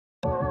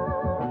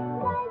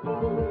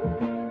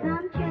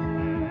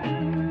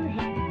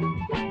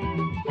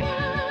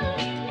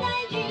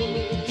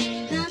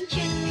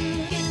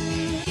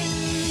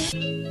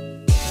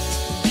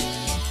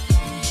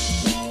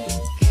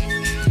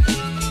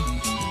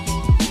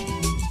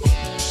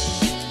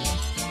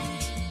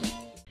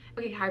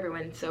Hi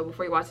everyone, so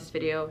before you watch this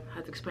video, I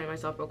have to explain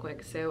myself real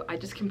quick. So I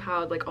just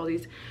compiled like all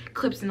these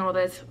clips and all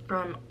this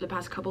from the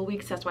past couple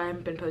weeks. That's why I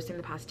haven't been posting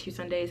the past 2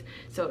 Sundays.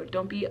 So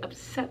don't be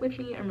upset with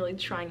me. I'm really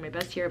trying my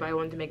best here, but I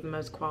wanted to make the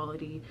most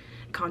quality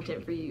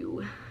content for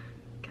you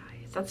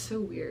guys. That's so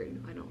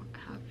weird. I don't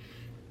have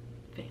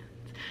fans.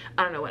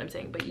 I don't know what I'm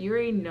saying, but you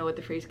already know what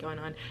the phrase going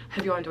on.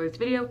 Hope you all enjoyed this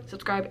video.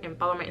 Subscribe and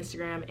follow my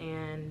Instagram,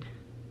 and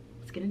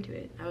let's get into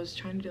it. I was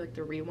trying to do like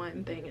the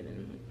rewind thing and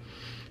then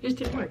it just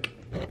didn't work.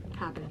 It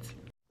happens.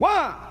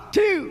 1,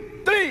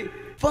 2, 3,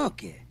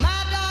 funk it. My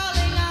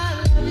darling, I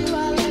love you,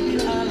 I love you,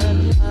 I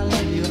love you, I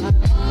love you,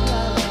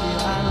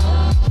 I love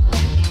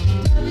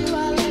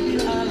you, I love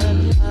you, I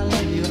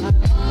love you, I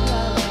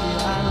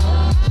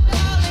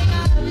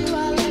love you,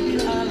 I love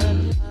you, I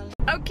love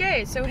you.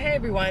 Okay, so hey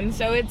everyone,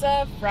 so it's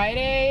a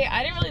Friday.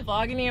 I didn't really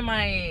vlog any of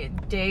my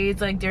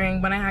days like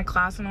during when I had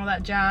class and all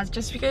that jazz,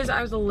 just because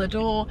I was a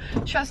little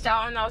stressed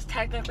out and that was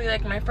technically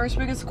like my first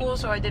week of school,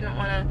 so I didn't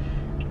want to,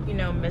 you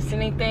know, miss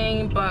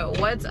anything. But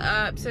what's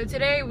up? So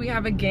today we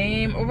have a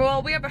game,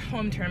 well, we have a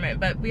home tournament,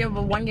 but we have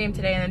a 1 game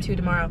today and then 2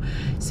 tomorrow,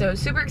 so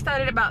super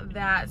excited about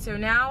that. So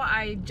now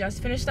I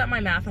just finished up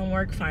my math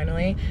homework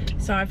finally,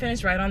 so I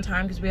finished right on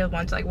time because we have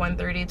lunch like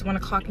 1:30. It's 1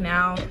 o'clock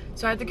now,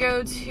 so I have to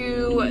go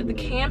to the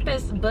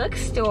campus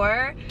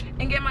bookstore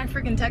and get my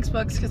freaking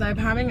textbooks because I'm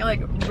having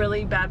like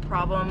really bad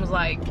problems.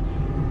 Like,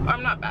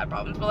 I'm not bad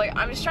problems, but like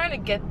I'm just trying to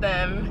get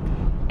them,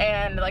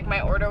 and like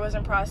my order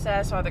wasn't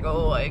processed, so I had to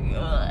go like,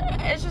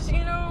 it's just, you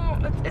know,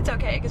 it's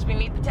okay because we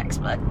need the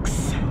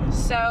textbooks.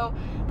 So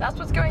that's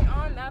what's going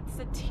on. That's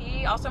the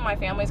tea. Also, my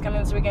family's coming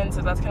this weekend,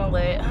 so that's kind of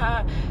lit.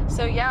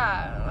 So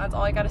yeah, that's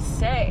all I gotta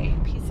say.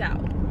 Peace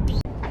out.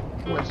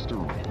 Let's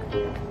do it.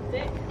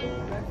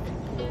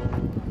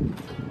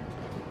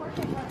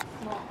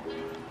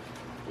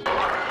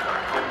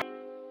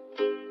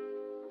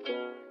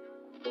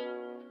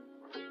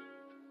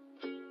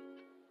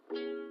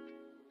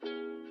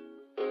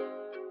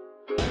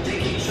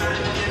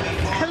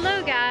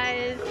 Hello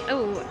guys.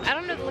 Oh, I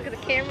don't know to look at the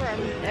camera or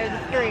the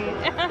screen.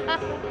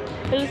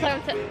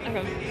 Okay.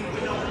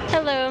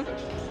 Hello,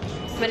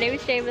 my name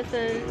is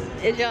Jameson,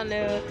 as y'all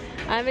know.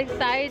 I'm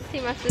excited to see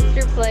my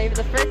sister play for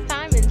the first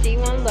time in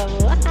D1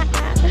 level.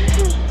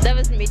 That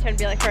was me trying to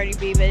be like Cardi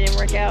B, but it didn't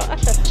work out.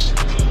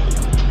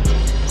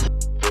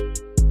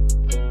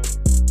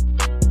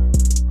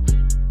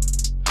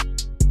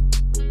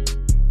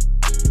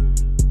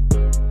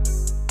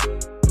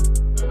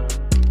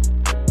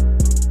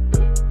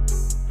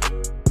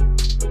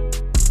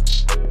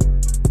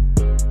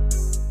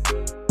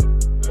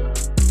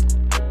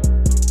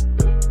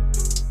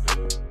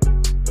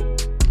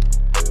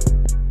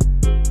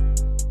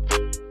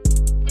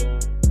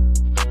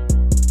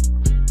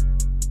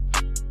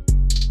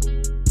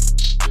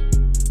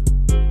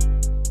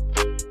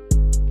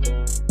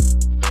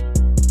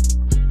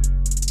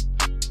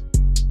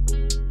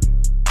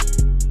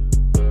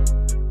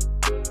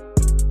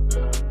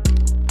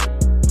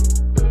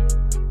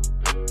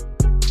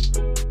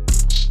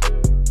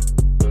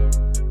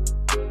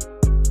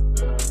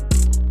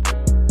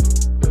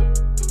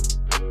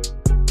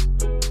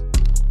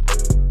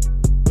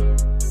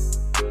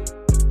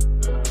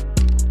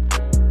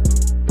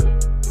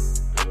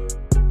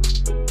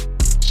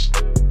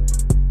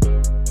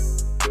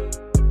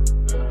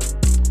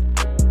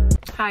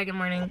 Hi, good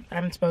morning. I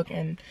haven't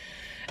spoken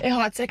a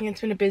hot second.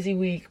 It's been a busy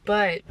week,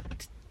 but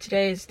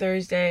today is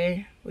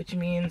Thursday, which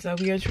means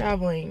we are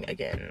traveling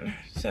again.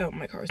 So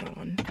my car's not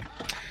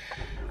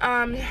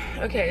on.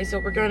 Okay, so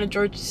we're going to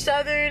Georgia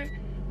Southern.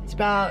 It's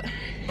about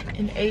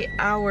an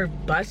 8-hour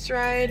bus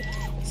ride,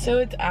 so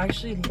it's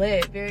actually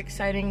lit. Very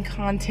exciting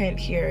content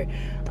here.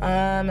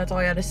 That's all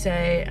I gotta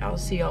say. I'll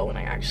see y'all when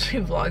I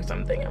actually vlog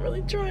something. I'm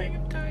really trying.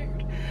 I'm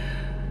tired.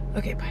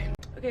 Okay, bye.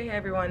 Okay, hey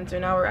everyone, so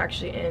now we're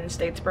actually in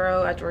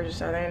Statesboro at Georgia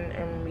Southern,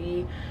 and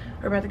we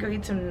are about to go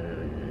eat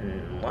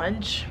some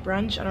lunch,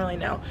 brunch, I don't really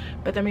know.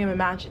 But then we have a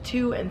match at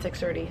 2 and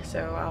 6:30,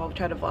 so I'll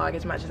try to vlog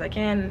as much as I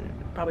can.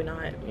 Probably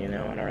not, you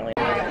know, I don't really.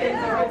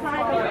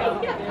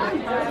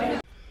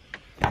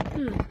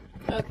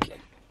 Okay.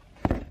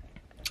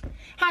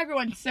 Hi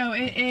everyone, so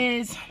it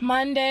is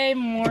Monday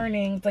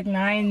morning, it's like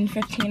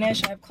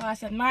 9:15ish. I have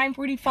class at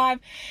 9:45.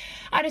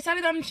 I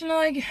decided I'm just gonna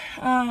like,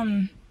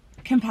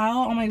 compile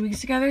all my weeks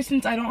together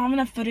since I don't have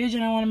enough footage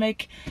and I want to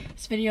make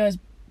this video as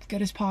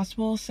good as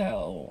possible,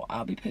 so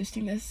I'll be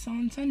posting this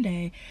on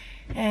Sunday.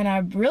 And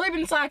I've really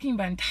been slacking,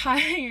 but I'm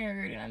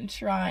tired and I'm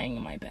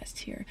trying my best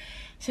here.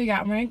 So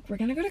yeah, we're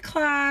gonna go to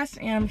class,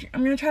 and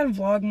I'm gonna try to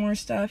vlog more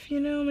stuff, you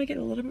know, make it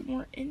a little bit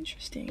more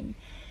interesting.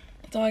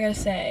 That's all I gotta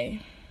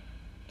say.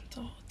 That's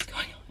all that's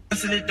going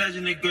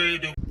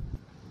on.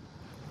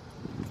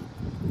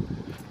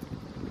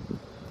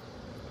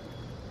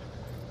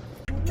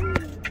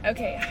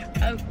 Okay,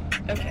 oh,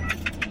 okay,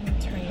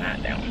 turn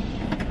that down.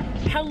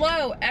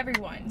 Hello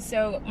everyone.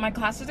 So my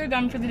classes are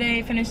done for the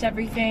day, finished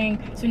everything.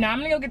 So now I'm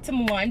gonna go get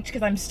some lunch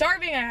because I'm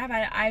starving.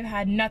 I've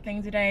had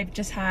nothing today. I've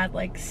just had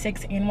like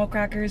 6 animal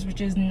crackers,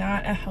 which is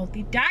not a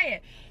healthy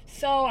diet.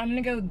 So I'm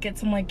gonna go get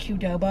some like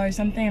Qdoba or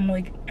something.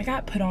 I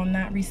got put on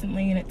that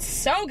recently and it's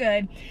so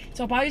good.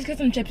 So I'll probably just get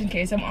some chips in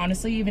case. I'm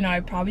honestly, even though I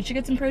probably should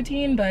get some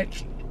protein,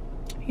 but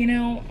you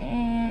know,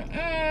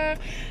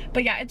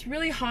 but yeah, it's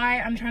really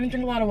hot. I'm trying to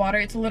drink a lot of water.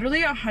 It's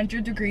literally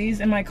 100 degrees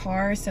in my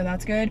car, so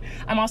that's good.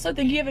 I'm also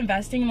thinking of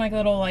investing in like a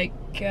little like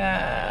what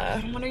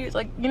are you,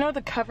 like, you know,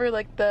 the cover,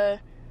 like the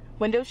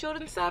window shield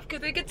and stuff,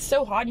 because it gets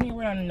so hot in here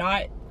when I'm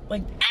not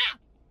like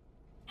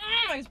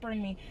it's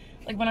burning me,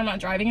 like when I'm not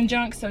driving and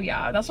junk. So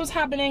yeah, that's what's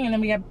happening. And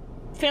then we have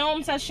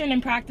film session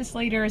and practice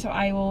later, so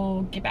I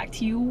will get back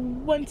to you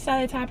once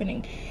that is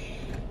happening.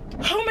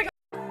 Oh my god.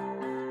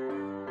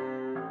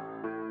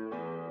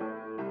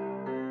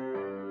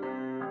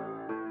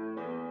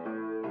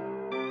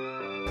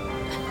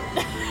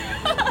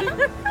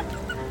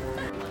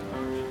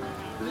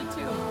 Me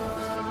too.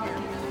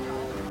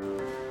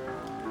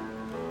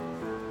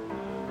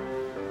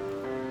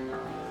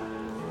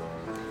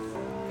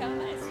 Got a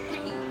nice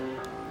ring.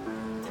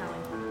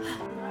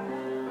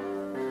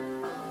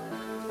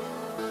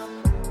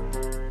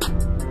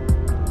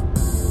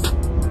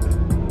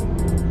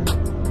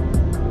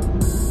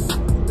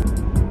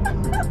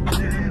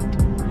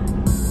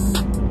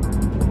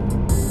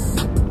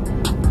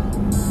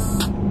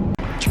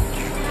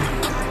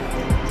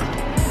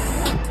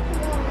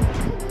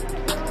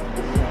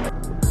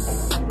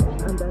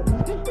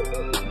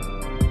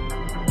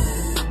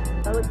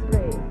 That looks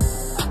great.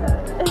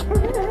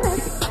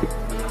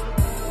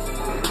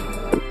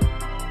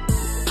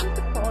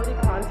 The quality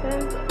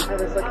content I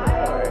was looking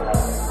for.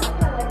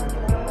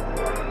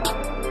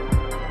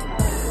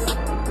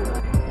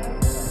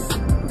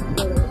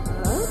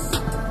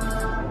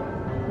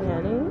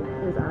 Manning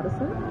is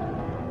Addison,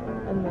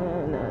 and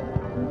then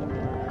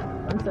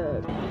I'm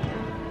sick.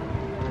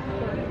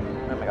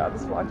 Oh my god,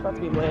 this vlog's about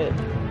to be lit.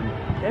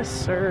 Yes,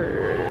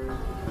 sir.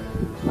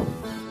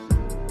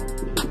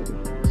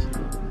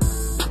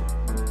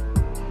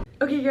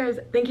 Okay guys,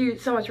 thank you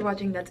so much for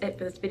watching. That's it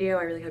for this video.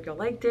 I really hope y'all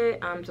liked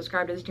it.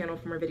 Subscribe to this channel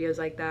for more videos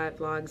like that,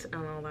 vlogs, and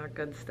all that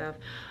good stuff.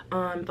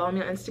 Follow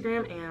me on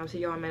Instagram, and I'll see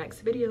you all in my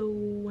next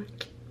video.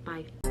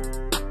 Bye.